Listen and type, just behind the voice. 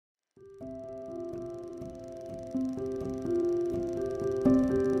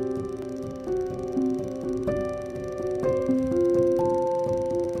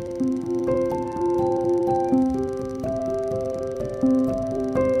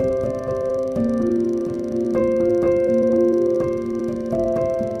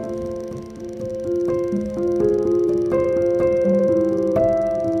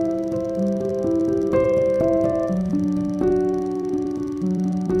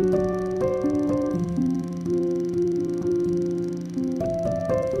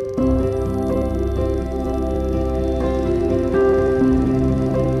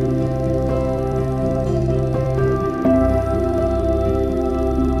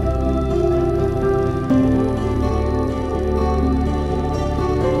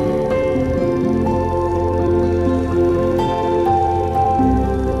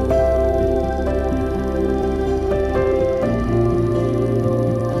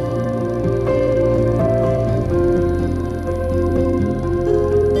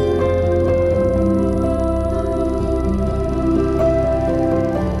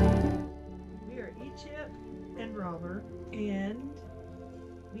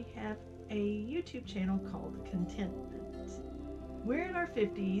have a YouTube channel called Contentment. We're in our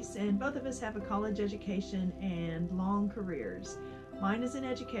 50s and both of us have a college education and long careers. Mine is in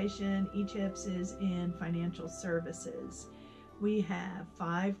education, Egypt's is in financial services. We have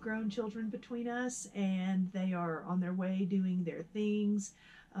 5 grown children between us and they are on their way doing their things,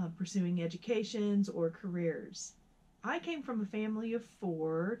 pursuing educations or careers. I came from a family of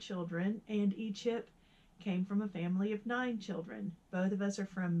 4 children and Egypt came from a family of 9 children. Both of us are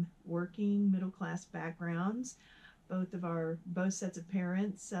from working middle-class backgrounds. Both sets of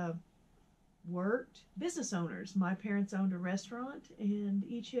parents worked. Business owners. My parents owned a restaurant and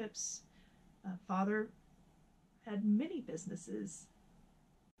Egypt's father had many businesses.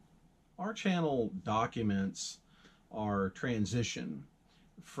 Our channel documents our transition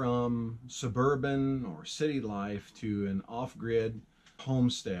from suburban or city life to an off-grid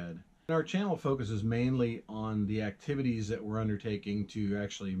homestead. Our channel focuses mainly on the activities that we're undertaking to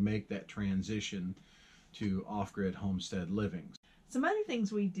actually make that transition to off-grid homestead living. Some other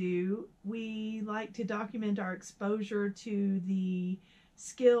things we do, we like to document our exposure to the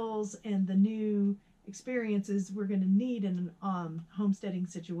skills and the new experiences we're going to need in a homesteading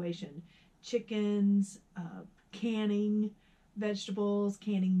situation. Chickens, canning vegetables,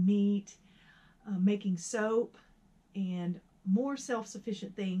 canning meat, making soap, and more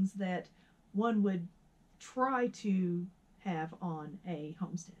self-sufficient things that one would try to have on a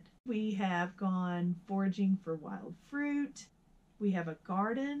homestead. We have gone foraging for wild fruit. We have a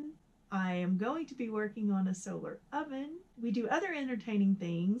garden. I am going to be working on a solar oven. We do other entertaining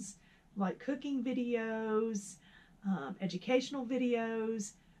things like cooking videos, educational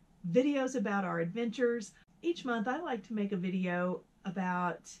videos, videos about our adventures. Each month I like to make a video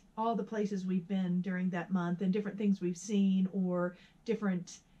about all the places we've been during that month and different things we've seen or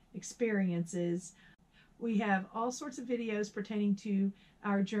different experiences. We have all sorts of videos pertaining to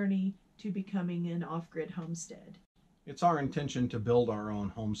our journey to becoming an off-grid homestead. It's our intention to build our own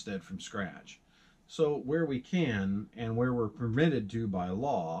homestead from scratch. So where we can and where we're permitted to by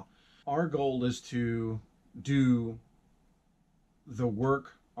law, our goal is to do the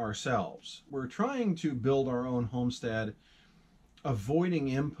work ourselves. We're trying to build our own homestead, avoiding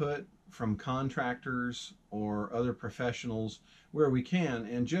input from contractors or other professionals where we can,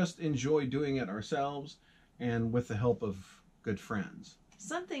 and just enjoy doing it ourselves and with the help of good friends.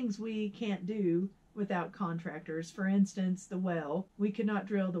 Some things we can't do without contractors. For instance, the well. We could not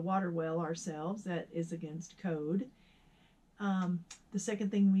drill the water well ourselves. That is against code. The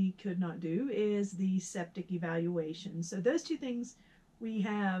second thing we could not do is the septic evaluation. So those 2 things we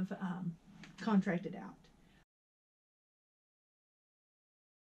have contracted out.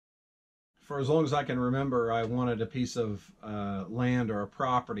 For as long as I can remember, I wanted a piece of land or a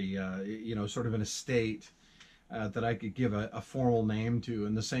property, sort of an estate that I could give a formal name to,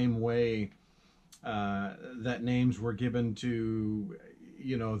 in the same way that names were given to,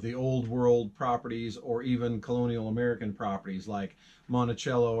 the old world properties or even colonial American properties like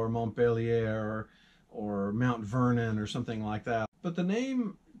Monticello or Montpelier or Mount Vernon or something like that. But the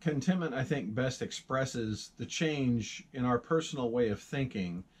name Contentment, I think, best expresses the change in our personal way of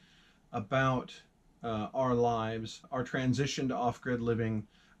thinking about our lives, our transition to off-grid living,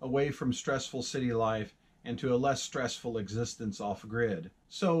 away from stressful city life and to a less stressful existence off-grid.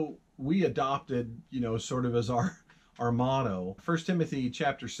 So we adopted, sort of as our motto, 1 Timothy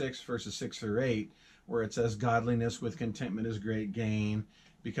chapter 6, verses 6 through 8, where it says, "Godliness with contentment is great gain,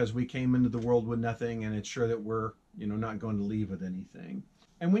 because we came into the world with nothing, and it's sure that we're, not going to leave with anything."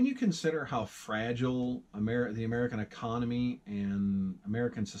 And when you consider how fragile the American economy and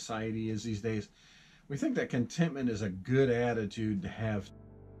American society is these days, we think that contentment is a good attitude to have.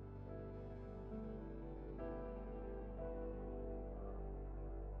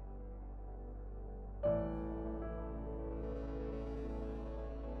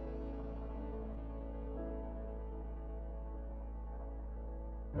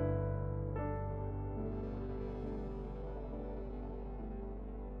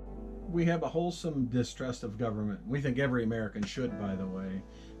 We have a wholesome distrust of government. We think every American should, by the way.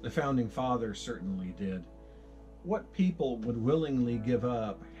 The Founding Fathers certainly did. What people would willingly give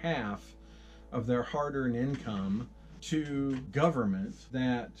up half of their hard-earned income to government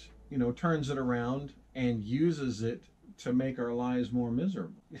that, turns it around and uses it to make our lives more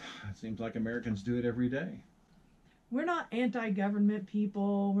miserable? It seems like Americans do it every day. We're not anti-government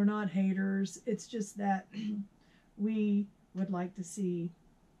people. We're not haters. It's just that we would like to see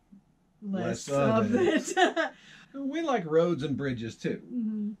less of it. We like roads and bridges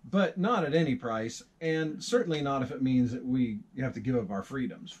too, but not at any price, and certainly not if it means that we have to give up our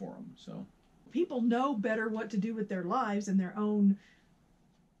freedoms for them. So people know better what to do with their lives and their own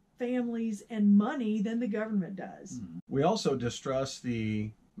families and money than the government does. We also distrust the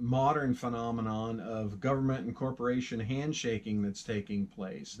modern phenomenon of government and corporation handshaking that's taking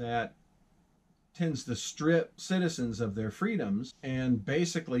place that tends to strip citizens of their freedoms and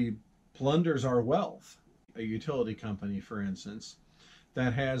basically plunders our wealth. A utility company, for instance,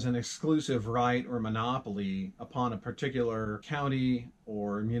 that has an exclusive right or monopoly upon a particular county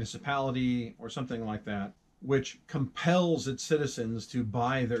or municipality or something like that, which compels its citizens to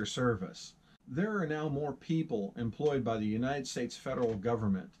buy their service. There are now more people employed by the United States federal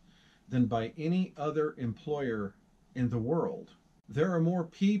government than by any other employer in the world. There are more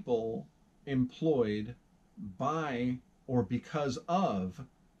people employed by or because of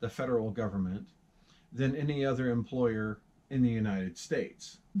the federal government than any other employer in the United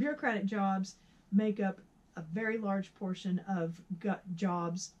States. Bureaucratic jobs make up a very large portion of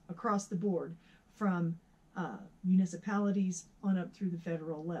jobs across the board, from municipalities on up through the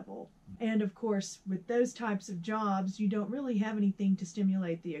federal level. And of course, with those types of jobs, you don't really have anything to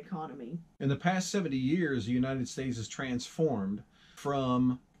stimulate the economy. In the past 70 years, the United States has transformed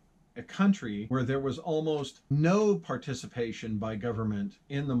from a country where there was almost no participation by government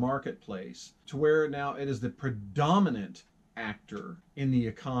in the marketplace to where now it is the predominant actor in the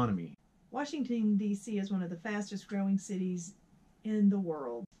economy. Washington, D.C. is one of the fastest growing cities in the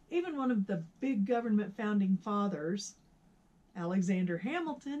world. Even one of the big government founding fathers, Alexander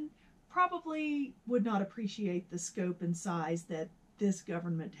Hamilton, probably would not appreciate the scope and size that this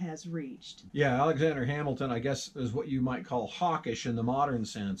government has reached. Yeah, Alexander Hamilton, I guess, is what you might call hawkish in the modern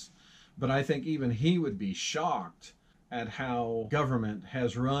sense, but I think even he would be shocked at how government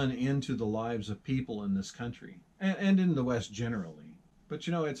has run into the lives of people in this country and in the West generally. But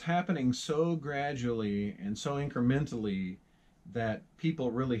you know, it's happening so gradually and so incrementally that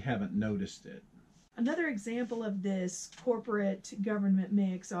people really haven't noticed it. Another example of this corporate government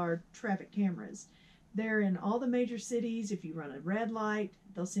mix are traffic cameras. They're in all the major cities. If you run a red light,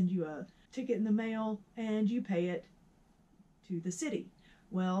 they'll send you a ticket in the mail and you pay it to the city.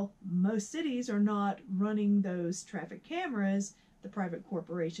 Well, most cities are not running those traffic cameras. The private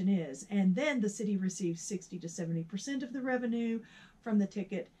corporation is. And then the city receives 60 to 70% of the revenue from the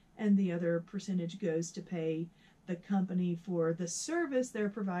ticket, and the other percentage goes to pay the company for the service they're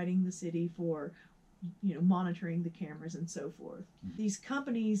providing the city for, monitoring the cameras and so forth. These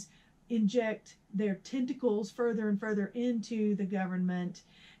companies inject their tentacles further and further into the government,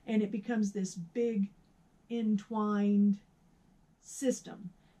 and it becomes this big entwined system.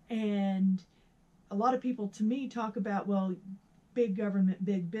 And a lot of people, to me, talk about, well, big government,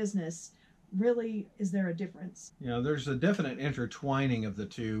 big business. Really, is there a difference? Yeah, there's a definite intertwining of the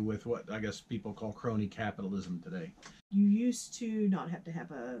two with what I guess people call crony capitalism today. You used to not have to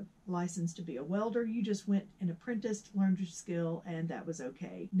have a license to be a welder. You just went and apprenticed, learned your skill, and that was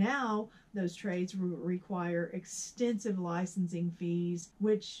okay. Now, those trades require extensive licensing fees,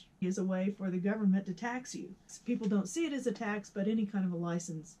 which is a way for the government to tax you. People don't see it as a tax, but any kind of a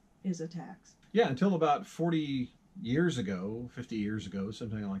license is a tax. Yeah, until about 40 years ago, 50 years ago,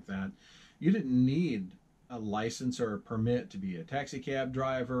 something like that, you didn't need a license or a permit to be a taxi cab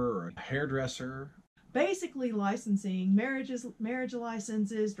driver or a hairdresser. Basically, licensing, marriage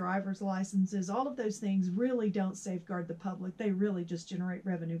licenses, driver's licenses, all of those things really don't safeguard the public. They really just generate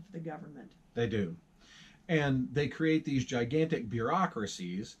revenue for the government. They do. And they create these gigantic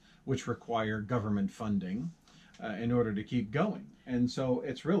bureaucracies which require government funding in order to keep going. And so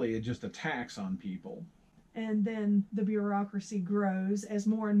it's really just a tax on people. And then the bureaucracy grows as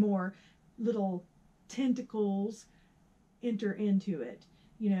more and more little tentacles enter into it,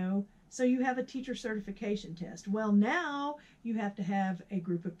 So you have a teacher certification test. Well, now you have to have a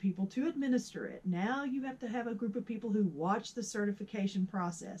group of people to administer it. Now you have to have a group of people who watch the certification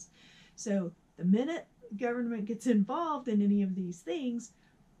process. So the minute government gets involved in any of these things,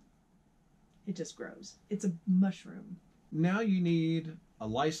 it just grows. It's a mushroom. Now you need a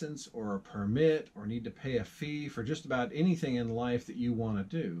license or a permit or need to pay a fee for just about anything in life that you want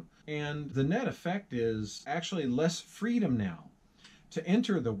to do. And the net effect is actually less freedom now to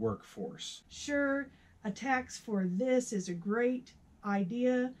enter the workforce. Sure, a tax for this is a great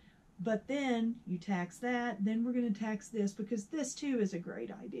idea, but then you tax that, then we're going to tax this because this too is a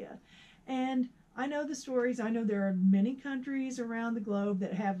great idea. And I know the stories. I know there are many countries around the globe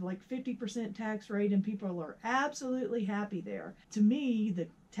that have like 50% tax rate and people are absolutely happy there. To me, the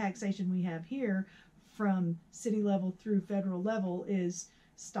taxation we have here from city level through federal level is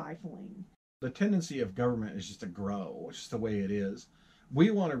stifling. The tendency of government is just to grow. It's just the way it is.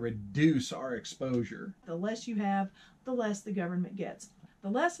 We want to reduce our exposure. The less you have, the less the government gets. The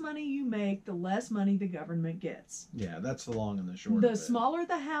less money you make, the less money the government gets. Yeah, that's the long and the short The of it. smaller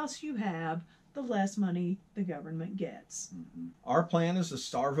the house you have, the less money the government gets. Mm-hmm. Our plan is to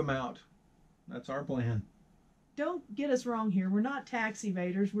starve them out. That's our plan. Don't get us wrong here. We're not tax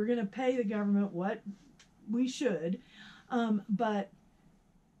evaders. We're going to pay the government what we should, but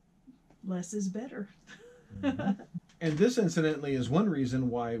less is better. Mm-hmm. And this, incidentally, is one reason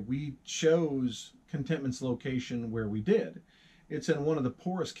why we chose Contentment's location where we did. It's in one of the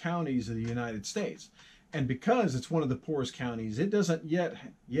poorest counties of the United States. And because it's one of the poorest counties, it doesn't yet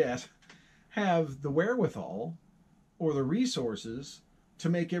have the wherewithal or the resources to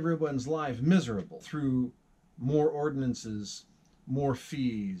make everyone's life miserable through more ordinances, more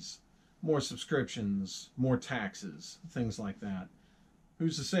fees, more subscriptions, more taxes, things like that.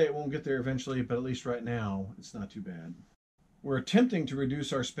 Who's to say it won't get there eventually, but at least right now, it's not too bad. We're attempting to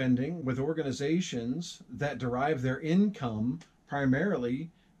reduce our spending with organizations that derive their income primarily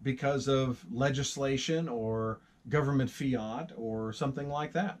because of legislation or government fiat or something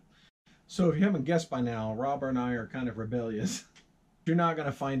like that. So if you haven't guessed by now, Robert and I are kind of rebellious. You're not going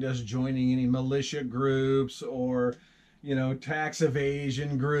to find us joining any militia groups or, tax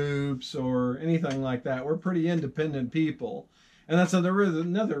evasion groups or anything like that. We're pretty independent people. And that's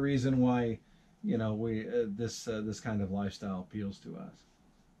another reason why, this kind of lifestyle appeals to us.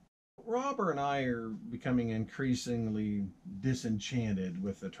 Robert and I are becoming increasingly disenchanted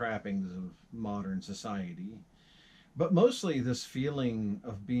with the trappings of modern society, but mostly this feeling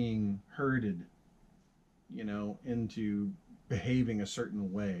of being herded, into behaving a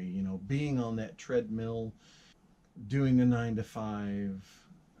certain way, being on that treadmill, doing the 9 to 5,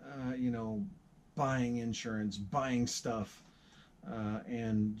 buying insurance, buying stuff,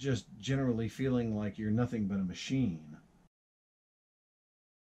 and just generally feeling like you're nothing but a machine.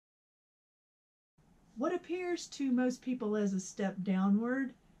 What appears to most people as a step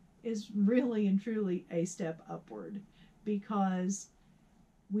downward is really and truly a step upward, because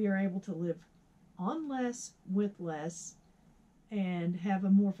we are able to live on less with less and have a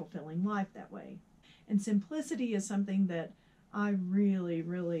more fulfilling life that way. And simplicity is something that I really,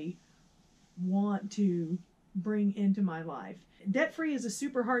 really want to bring into my life. Debt-free is a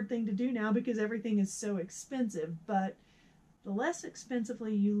super hard thing to do now because everything is so expensive, but the less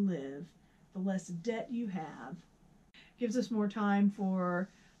expensively you live, the less debt you have. Gives us more time for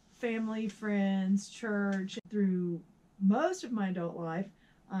family, friends, church. Through most of my adult life,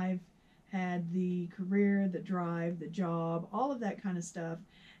 I've had the career, the drive, the job, all of that kind of stuff,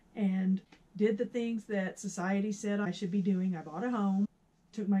 and did the things that society said I should be doing. I bought a home,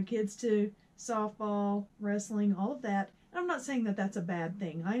 took my kids to softball, wrestling, all of that. And I'm not saying that that's a bad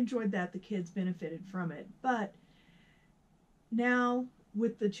thing. I enjoyed that. The kids benefited from it. But now,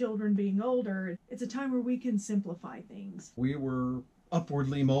 with the children being older, it's a time where we can simplify things. We were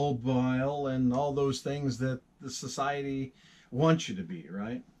upwardly mobile and all those things that the society wants you to be,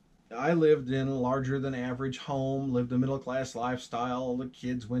 right? I lived in a larger than average home, lived a middle class lifestyle. The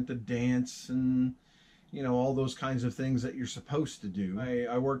kids went to dance and, all those kinds of things that you're supposed to do.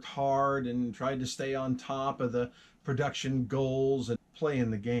 I worked hard and tried to stay on top of the production goals and play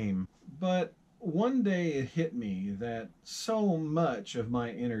in the game. But one day it hit me that so much of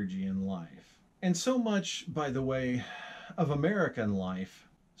my energy in life, and so much, by the way, of American life,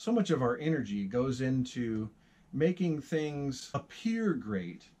 so much of our energy goes into making things appear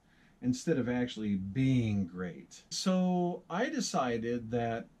great instead of actually being great. So I decided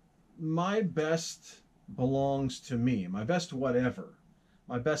that my best belongs to me, my best whatever,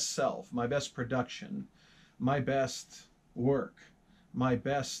 my best self, my best production, my best work, my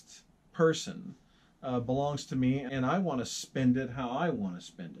best person belongs to me, and I want to spend it how I want to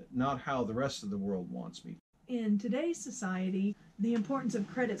spend it, not how the rest of the world wants me. In today's society, the importance of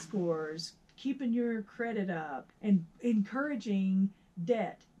credit scores, keeping your credit up, and encouraging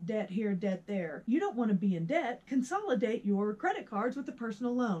debt here, debt there. You don't want to be in debt. Consolidate your credit cards with a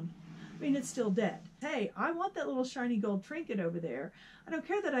personal loan. I mean, it's still debt. Hey, I want that little shiny gold trinket over there. I don't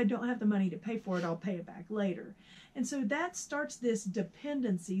care that I don't have the money to pay for it. I'll pay it back later. And so that starts this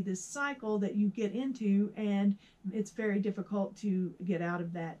dependency, this cycle that you get into, and it's very difficult to get out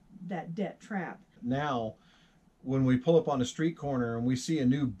of that debt trap. Now, when we pull up on a street corner and we see a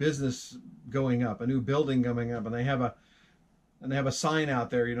new business going up, a new building coming up, and they have a sign out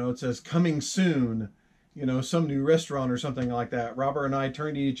there, it says coming soon, some new restaurant or something like that. Robert and I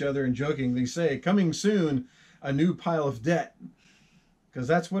turn to each other and jokingly say, coming soon, a new pile of debt. Because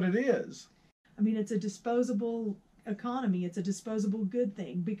that's what it is. I mean, it's a disposable economy. It's a disposable good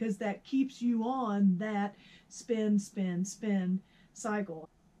thing because that keeps you on that spend cycle.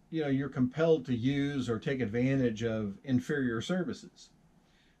 You're compelled to use or take advantage of inferior services.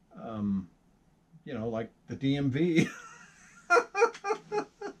 um, like the DMV,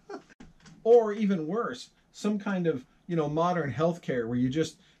 or even worse, some kind of, modern healthcare where you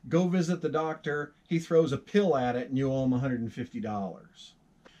just go visit the doctor, he throws a pill at it, and you owe him $150.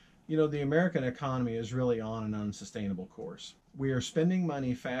 The American economy is really on an unsustainable course. We are spending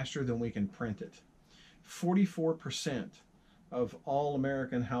money faster than we can print it. 44% of all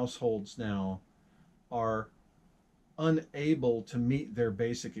American households now are unable to meet their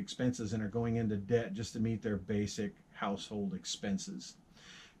basic expenses and are going into debt just to meet their basic household expenses.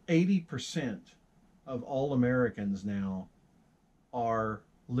 80% of all Americans now are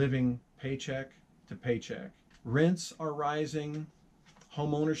living paycheck to paycheck. Rents are rising,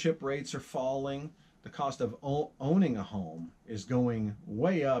 home ownership rates are falling, the cost of owning a home is going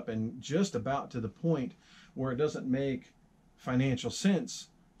way up and just about to the point where it doesn't make financial sense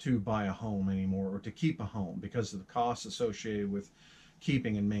to buy a home anymore or to keep a home because of the costs associated with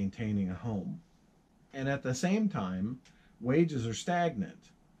keeping and maintaining a home. And at the same time, wages are stagnant.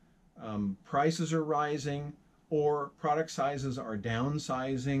 Prices are rising, or product sizes are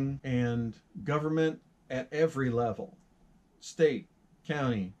downsizing, and government at every level, state,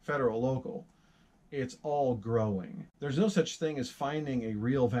 county, federal, local, it's all growing. There's no such thing as finding a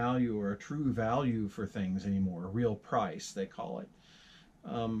real value or a true value for things anymore, a real price, they call it,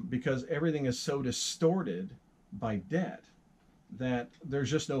 because everything is so distorted by debt that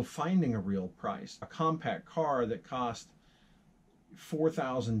there's just no finding a real price. A compact car that cost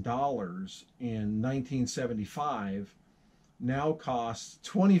 $4,000 in 1975 now costs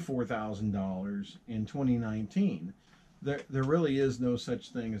 $24,000 in 2019. There really is no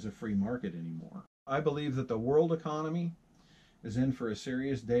such thing as a free market anymore. I believe that the world economy is in for a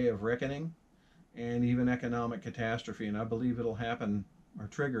serious day of reckoning and even economic catastrophe, and I believe it'll happen or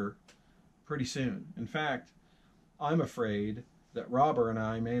trigger pretty soon. In fact, I'm afraid that Robert and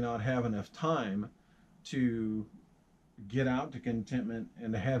I may not have enough time to get out to contentment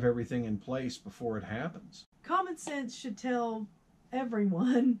and to have everything in place before it happens. Common sense should tell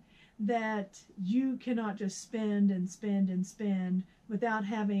everyone that you cannot just spend and spend and spend without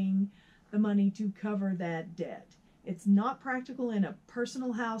having the money to cover that debt. It's not practical in a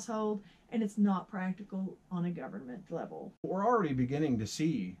personal household, and it's not practical on a government level. We're already beginning to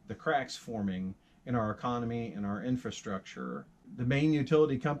see the cracks forming in our economy and our infrastructure. The main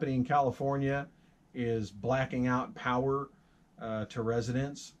utility company in California is blacking out power to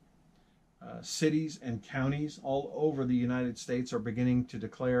residents. Cities and counties all over the United States are beginning to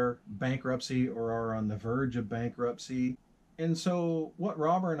declare bankruptcy or are on the verge of bankruptcy. And so what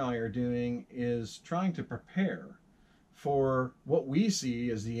Robert and I are doing is trying to prepare for what we see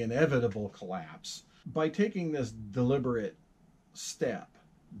as the inevitable collapse by taking this deliberate step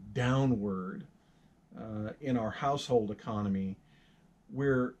downward in our household economy.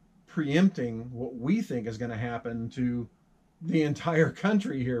 We're preempting what we think is going to happen to the entire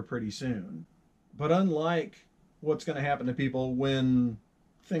country here pretty soon. But unlike what's going to happen to people when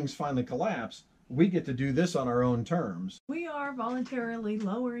things finally collapse, we get to do this on our own terms. We are voluntarily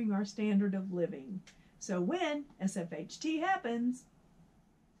lowering our standard of living. So when SFHT happens,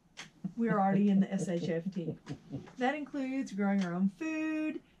 we're already in the SHFT. That includes growing our own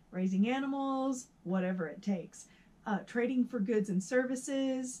food, raising animals, whatever it takes. Trading for goods and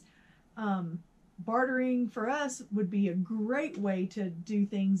services. Bartering for us would be a great way to do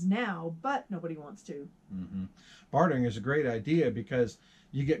things now, but nobody wants to. Mm-hmm. Bartering is a great idea because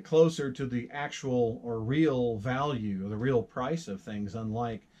you get closer to the actual or real value, or the real price of things,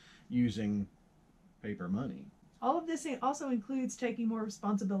 unlike using paper money. All of this also includes taking more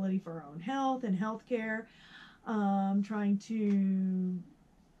responsibility for our own health and health care, trying to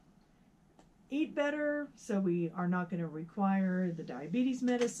eat better so we are not going to require the diabetes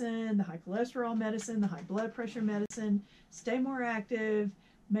medicine, the high cholesterol medicine, the high blood pressure medicine, stay more active,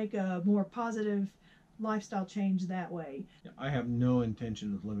 make a more positive lifestyle change that way. I have no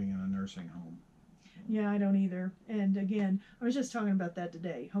intention of living in a nursing home. Yeah, I don't either. And again, I was just talking about that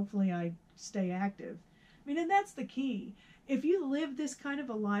today. Hopefully I stay active. I mean, and that's the key. If you live this kind of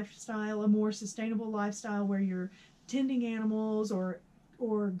a lifestyle, a more sustainable lifestyle where you're tending animals or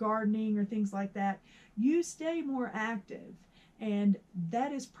gardening or things like that, you stay more active. And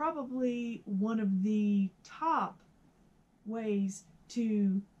that is probably one of the top ways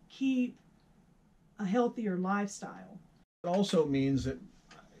to keep a healthier lifestyle. It also means that,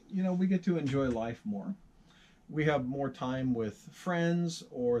 we get to enjoy life more. We have more time with friends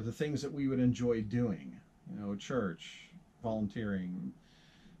or the things that we would enjoy doing, church, volunteering,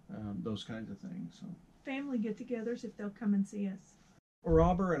 those kinds of things. So. Family get-togethers if they'll come and see us.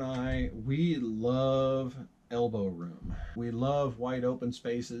 Robert and I, we love elbow room. We love wide open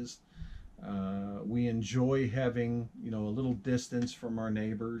spaces. We enjoy having, a little distance from our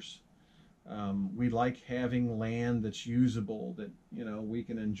neighbors. We like having land that's usable, that, we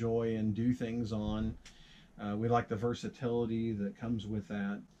can enjoy and do things on. We like the versatility that comes with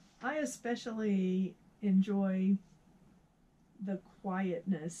that. I especially enjoy the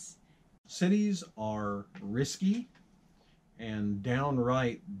quietness. Cities are risky and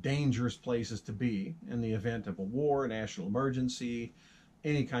downright dangerous places to be in the event of a war, national emergency,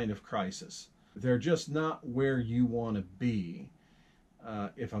 any kind of crisis. They're just not where you want to be.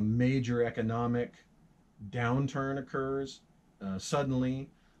 If a major economic downturn occurs suddenly,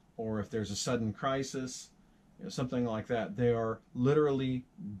 or if there's a sudden crisis, something like that, they are literally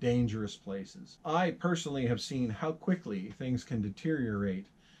dangerous places. I personally have seen how quickly things can deteriorate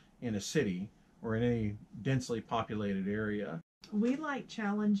in a city or in any densely populated area. We like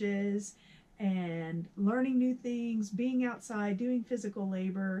challenges and learning new things, being outside, doing physical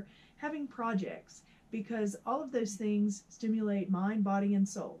labor, having projects, because all of those things stimulate mind, body, and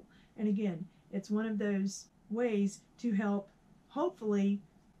soul. And again, it's one of those ways to help hopefully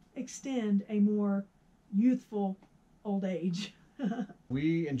extend a more youthful old age.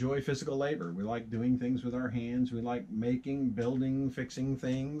 We enjoy physical labor. We like doing things with our hands. We like making, building, fixing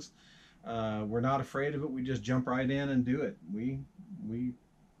things. We're not afraid of it. We just jump right in and do it. We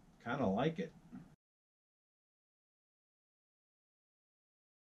kind of like it.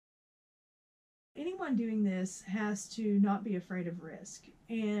 Anyone doing this has to not be afraid of risk,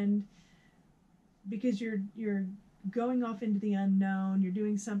 and because you're going off into the unknown, you're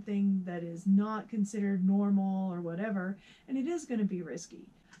doing something that is not considered normal or whatever, and it is going to be risky,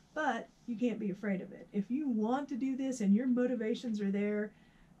 but you can't be afraid of it. If you want to do this and your motivations are there,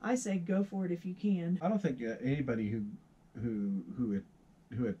 I say go for it if you can. I don't think anybody who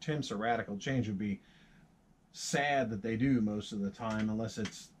attempts a radical change would be sad that they do most of the time, unless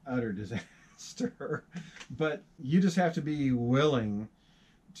it's utter disaster. But you just have to be willing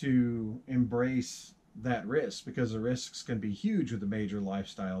to embrace that risk, because the risks can be huge with a major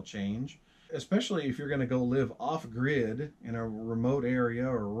lifestyle change, especially if you're going to go live off grid in a remote area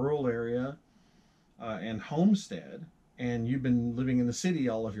or rural area and homestead, and you've been living in the city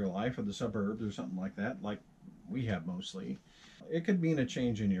all of your life, or the suburbs or something like that, like we have mostly. It could mean a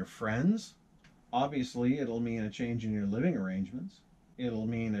change in your friends. Obviously, it'll mean a change in your living arrangements. It'll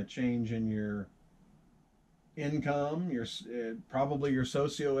mean a change in your income, your probably your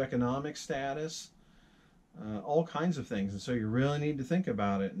socioeconomic status, all kinds of things. And so you really need to think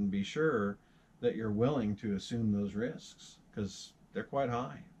about it and be sure that you're willing to assume those risks, because they're quite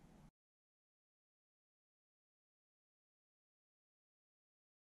high.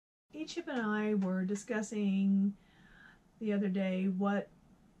 Chip and I were discussing the other day what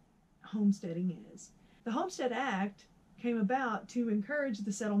homesteading is. The Homestead Act came about to encourage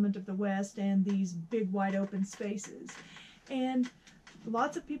the settlement of the West and these big wide open spaces. And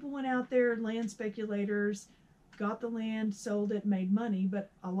lots of people went out there, land speculators, got the land, sold it, made money, but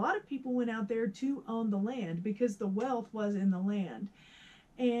a lot of people went out there to own the land because the wealth was in the land.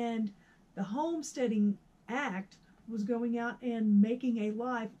 And the Homesteading Act was going out and making a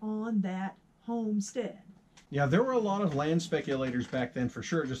life on that homestead. Yeah, there were a lot of land speculators back then, for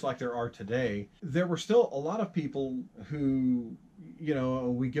sure, just like there are today. There were still a lot of people who,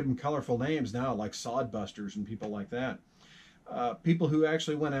 we give them colorful names now, like sodbusters and people like that. People who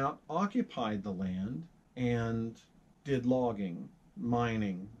actually went out, occupied the land, and did logging,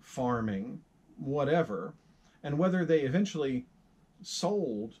 mining, farming, whatever. And whether they eventually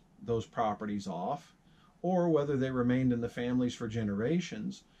sold those properties off, or whether they remained in the families for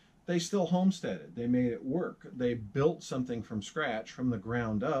generations, they still homesteaded. They made it work. They built something from scratch, from the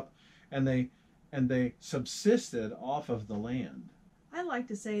ground up, and they subsisted off of the land. I like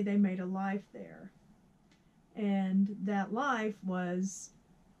to say they made a life there. And that life was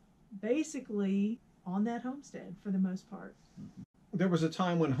basically on that homestead for the most part. There was a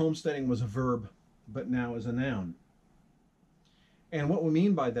time when homesteading was a verb, but now is a noun. And what we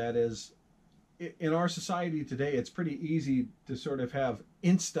mean by that is, in our society today, it's pretty easy to sort of have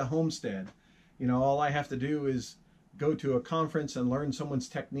insta homestead. All I have to do is go to a conference and learn someone's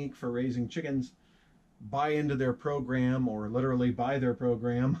technique for raising chickens, buy into their program, or literally buy their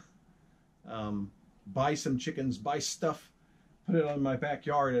program, buy some chickens, buy stuff, put it on my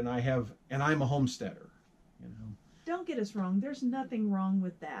backyard, and I'm a homesteader. Don't get us wrong. There's nothing wrong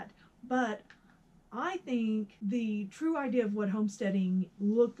with that. But I think the true idea of what homesteading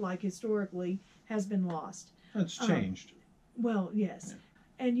looked like historically has been lost. It's changed. Well, yes.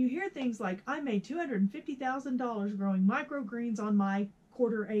 Yeah. And you hear things like, I made $250,000 growing microgreens on my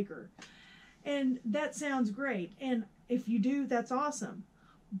quarter acre. And that sounds great. And if you do, that's awesome.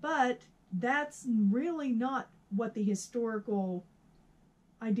 But that's really not what the historical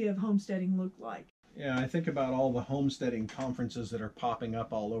idea of homesteading looked like. Yeah, I think about all the homesteading conferences that are popping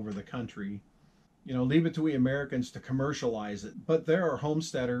up all over the country. You know, leave it to we Americans to commercialize it. But there are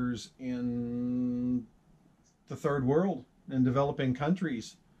homesteaders in the third world, in developing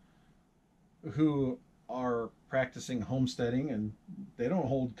countries, who are practicing homesteading, and they don't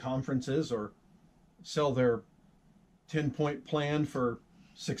hold conferences or sell their 10-point plan for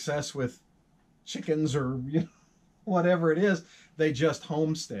success with chickens or whatever it is. They just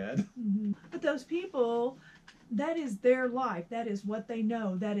homestead. Mm-hmm. But those people, that is their life. That is what they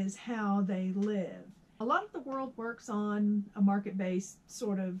know. That is how they live. A lot of the world works on a market-based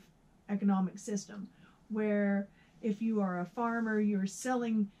sort of economic system where if you are a farmer, you're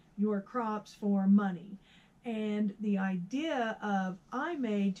selling your crops for money. And the idea of I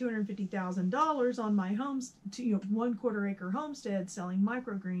made $250,000 on my home, 1/4 acre homestead selling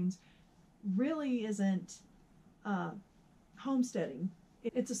microgreens really isn't homesteading.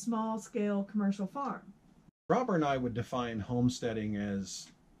 It's a small scale commercial farm. Robert and I would define homesteading as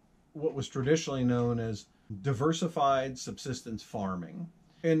what was traditionally known as diversified subsistence farming.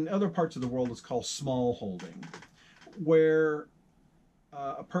 In other parts of the world, it's called smallholding, where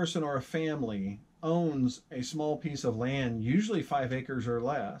a person or a family owns a small piece of land, usually 5 acres or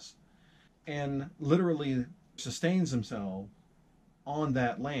less, and literally sustains themselves on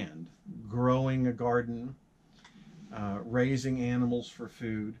that land, growing a garden, raising animals for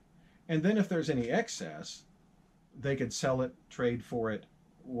food. And then if there's any excess, they could sell it, trade for it,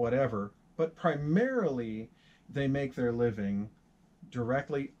 whatever. But primarily, they make their living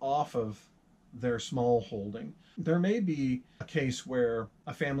directly off of their small holding. There may be a case where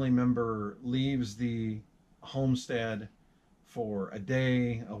a family member leaves the homestead for a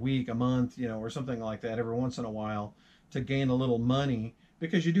day, a week, a month, or something like that every once in a while to gain a little money,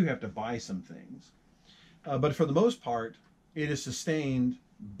 because you do have to buy some things. But for the most part, it is sustained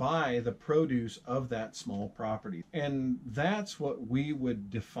by the produce of that small property. And that's what we would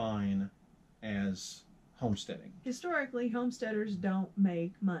define as homesteading. Historically, homesteaders don't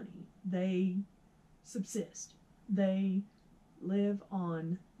make money. They subsist. They live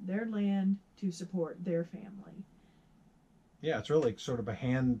on their land to support their family. Yeah, it's really sort of a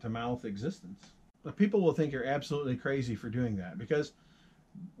hand-to-mouth existence. But people will think you're absolutely crazy for doing that, because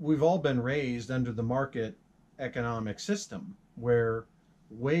we've all been raised under the market economic system where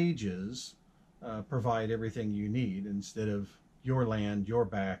wages provide everything you need, instead of your land, your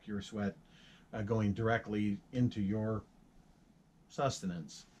back, your sweat going directly into your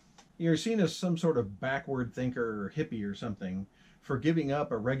sustenance. You're seen as some sort of backward thinker or hippie or something for giving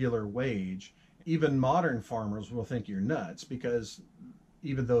up a regular wage. Even modern farmers will think you're nuts, because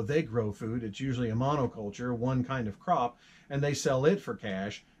even though they grow food, it's usually a monoculture, one kind of crop, and they sell it for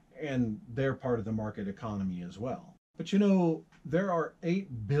cash, and they're part of the market economy as well. But there are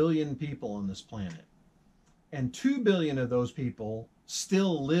 8 billion people on this planet, and 2 billion of those people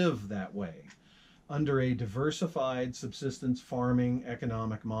still live that way, under a diversified subsistence farming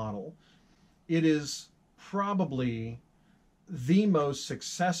economic model. It is probably the most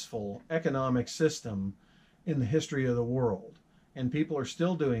successful economic system in the history of the world, and people are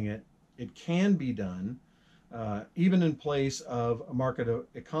still doing it. It can be done, even in place of a market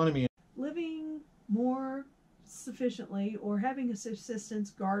economy. Living more sufficiently or having a subsistence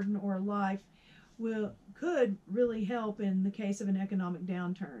garden or life could really help in the case of an economic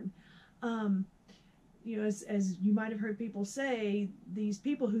downturn. As you might have heard people say, these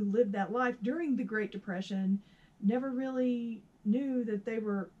people who lived that life during the Great Depression never really knew that they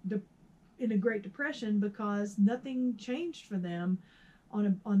were in a Great Depression, because nothing changed for them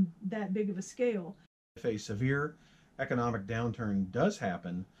on that big of a scale. If a severe economic downturn does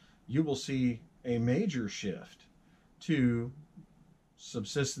happen, you will see a major shift to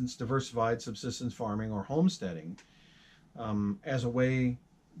diversified subsistence farming or homesteading, as a way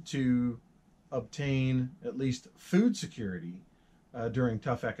to obtain at least food security during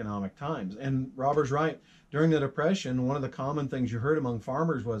tough economic times. And Robert's right. During the Depression, one of the common things you heard among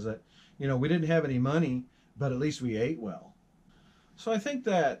farmers was that, we didn't have any money, but at least we ate well. So I think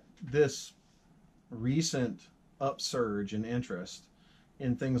that this recent upsurge in interest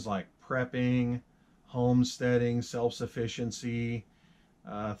in things like prepping, homesteading, self-sufficiency,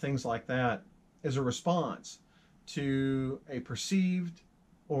 things like that, is a response to a perceived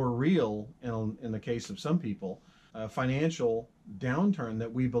or real, in the case of some people, financial downturn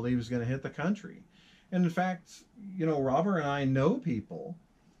that we believe is going to hit the country. And in fact, Robert and I know people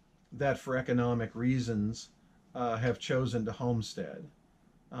that for economic reasons have chosen to homestead.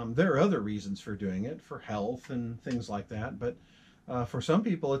 There are other reasons for doing it, for health and things like that, but for some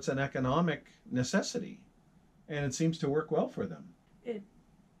people it's an economic necessity, and it seems to work well for them. It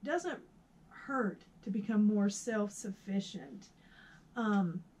doesn't hurt to become more self-sufficient,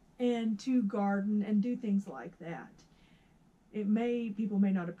 and to garden and do things like that. People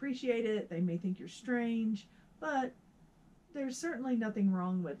may not appreciate it, they may think you're strange, but there's certainly nothing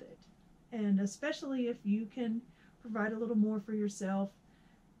wrong with it. And especially if you can provide a little more for yourself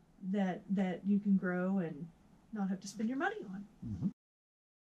that you can grow and not have to spend your money on. Mm-hmm.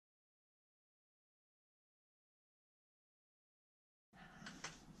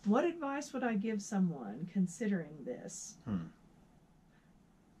 What advice would I give someone considering this?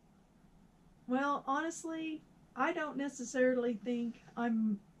 Well, honestly, I don't necessarily think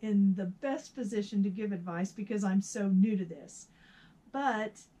I'm in the best position to give advice because I'm so new to this.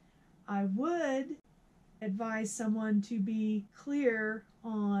 But I would advise someone to be clear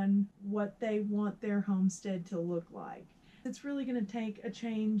on what they want their homestead to look like. It's really going to take a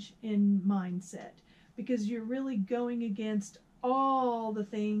change in mindset because you're really going against all the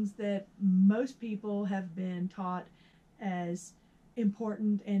things that most people have been taught as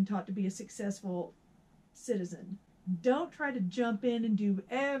important and taught to be a successful citizen. Don't try to jump in and do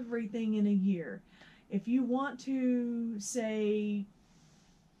everything in a year. If you want to, say,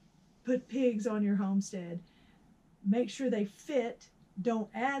 put pigs on your homestead, make sure they fit. Don't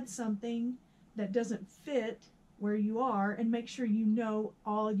add something that doesn't fit where you are, and make sure you know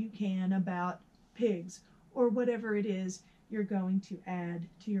all you can about pigs or whatever it is you're going to add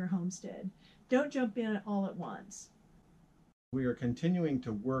to your homestead. Don't jump in all at once. We are continuing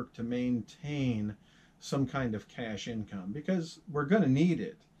to work to maintain some kind of cash income because we're going to need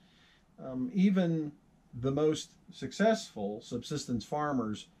it. Even the most successful subsistence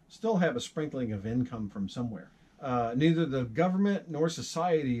farmers still have a sprinkling of income from somewhere. Neither the government nor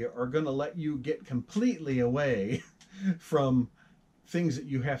society are going to let you get completely away from things that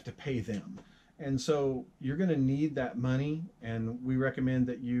you have to pay them. And so you're going to need that money, and we recommend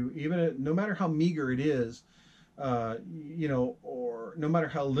that you, even no matter how meager it is, or no matter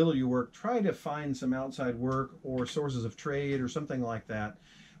how little you work, try to find some outside work or sources of trade or something like that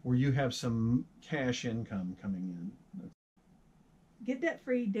where you have some cash income coming in. Get debt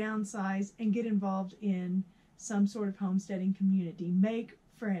free, downsize, and get involved in some sort of homesteading community. Make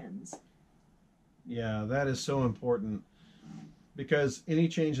friends. Yeah, that is so important because any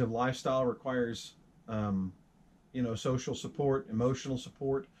change of lifestyle requires, social support, emotional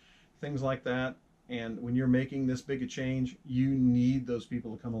support, things like that. And when you're making this big a change, you need those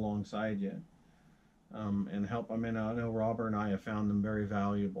people to come alongside you and help. I mean, I know Robert and I have found them very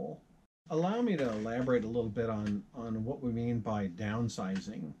valuable. Allow me to elaborate a little bit on what we mean by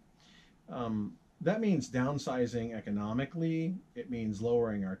downsizing. That means downsizing economically. It means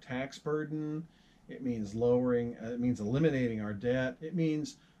lowering our tax burden. It means eliminating our debt. It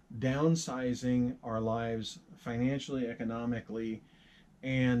means downsizing our lives financially, economically,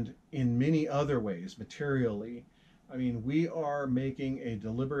 and in many other ways, materially. I mean, we are making a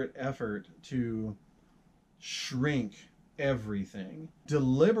deliberate effort to shrink everything,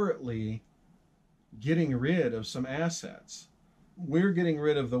 deliberately getting rid of some assets. We're getting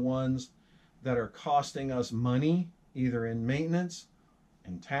rid of the ones that are costing us money, either in maintenance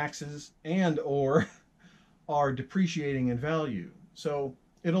and taxes and or are depreciating in value. So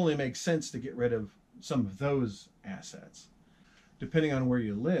it only makes sense to get rid of some of those assets. Depending on where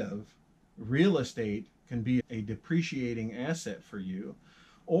you live, real estate can be a depreciating asset for you.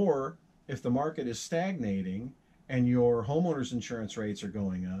 Or if the market is stagnating and your homeowner's insurance rates are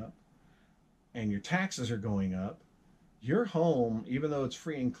going up and your taxes are going up, your home, even though it's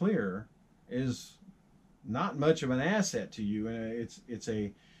free and clear, is not much of an asset to you, and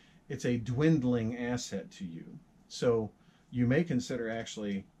it's a dwindling asset to you. So you may consider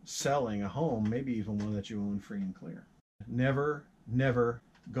actually selling a home, maybe even one that you own free and clear. Never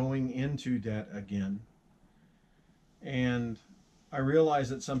going into debt again. And I realize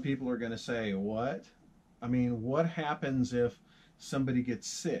that some people are going to say, what? I mean, what happens if somebody gets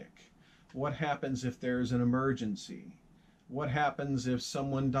sick? What happens if there's an emergency? What happens if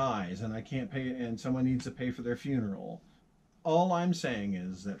someone dies and I can't pay and someone needs to pay for their funeral? All I'm saying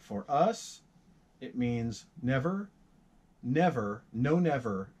is that for us, it means never, ever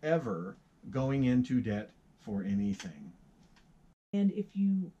going into debt for anything. And if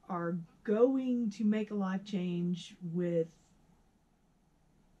you are going to make a life change with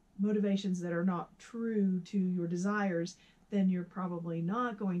motivations that are not true to your desires, then you're probably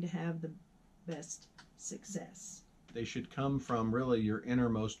not going to have the best success. They should come from really your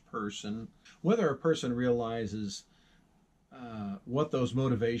innermost person. Whether a person realizes what those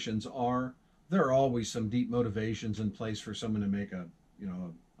motivations are. There are always some deep motivations in place for someone to make a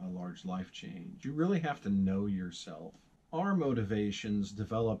large life change. You really have to know yourself. Our motivations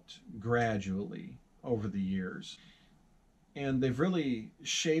developed gradually over the years, and they've really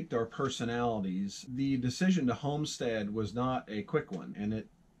shaped our personalities. The decision to homestead was not a quick one, and it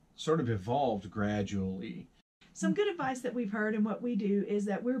sort of evolved gradually. Some good advice that we've heard and what we do is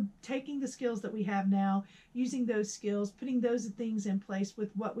that we're taking the skills that we have now, using those skills, putting those things in place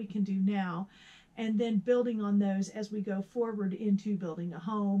with what we can do now, and then building on those as we go forward into building a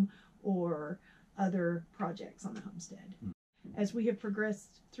home or other projects on the homestead. As we have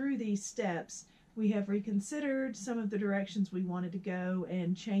progressed through these steps, we have reconsidered some of the directions we wanted to go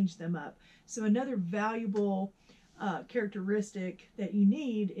and changed them up. So another valuable characteristic that you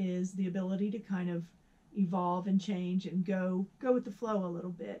need is the ability to kind of evolve and change and go with the flow a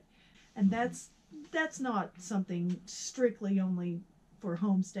little bit. And that's not something strictly only for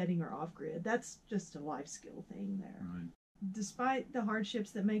homesteading or off-grid. That's just a life skill thing there. Right. Despite the hardships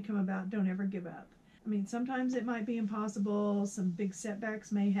that may come about, don't ever give up. I mean, sometimes it might be impossible, some big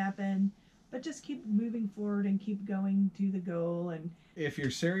setbacks may happen, but just keep moving forward and keep going to the goal. And if you're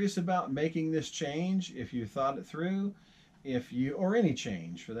serious about making this change, if you thought it through, or any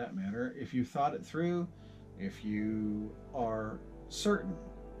change for that matter, if you thought it through, if you are certain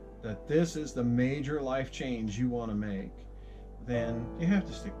that this is the major life change you want to make, then you have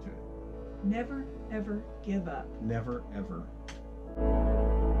to stick to it. Never, ever give up. Never, ever.